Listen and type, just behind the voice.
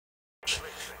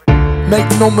Make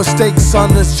no mistake,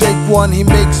 son, it's Jake One. He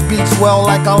makes beats well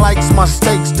like I likes my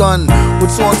steaks done.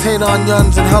 With sauteed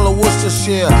onions and hella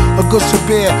Worcestershire. A good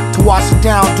beer to wash it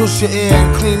down, douche your ear,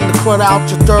 and clean the crud out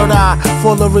your third eye.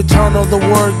 For the return of the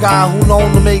word guy who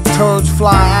known to make turds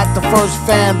fly at the first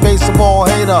fan base of all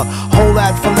hater. Hold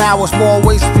that for now, it's more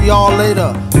waste for y'all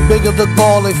later. The bigger the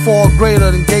gall, they fall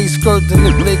greater than gay skirt. The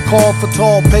nigga they call for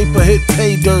tall paper, hit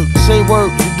pay dirt. Say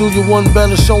word, you do your one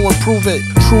better, show and prove it.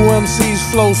 True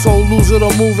MCs flow, so lose it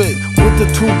or move it. With the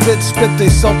 2-bit spit, they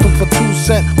sell them for 2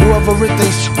 cents. Whoever it they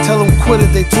tell them quit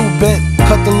it, they too bent.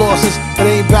 Cut the losses, it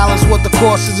ain't balanced what the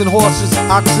courses and horses.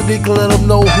 Oxydic, let them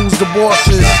know who's the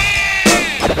bosses.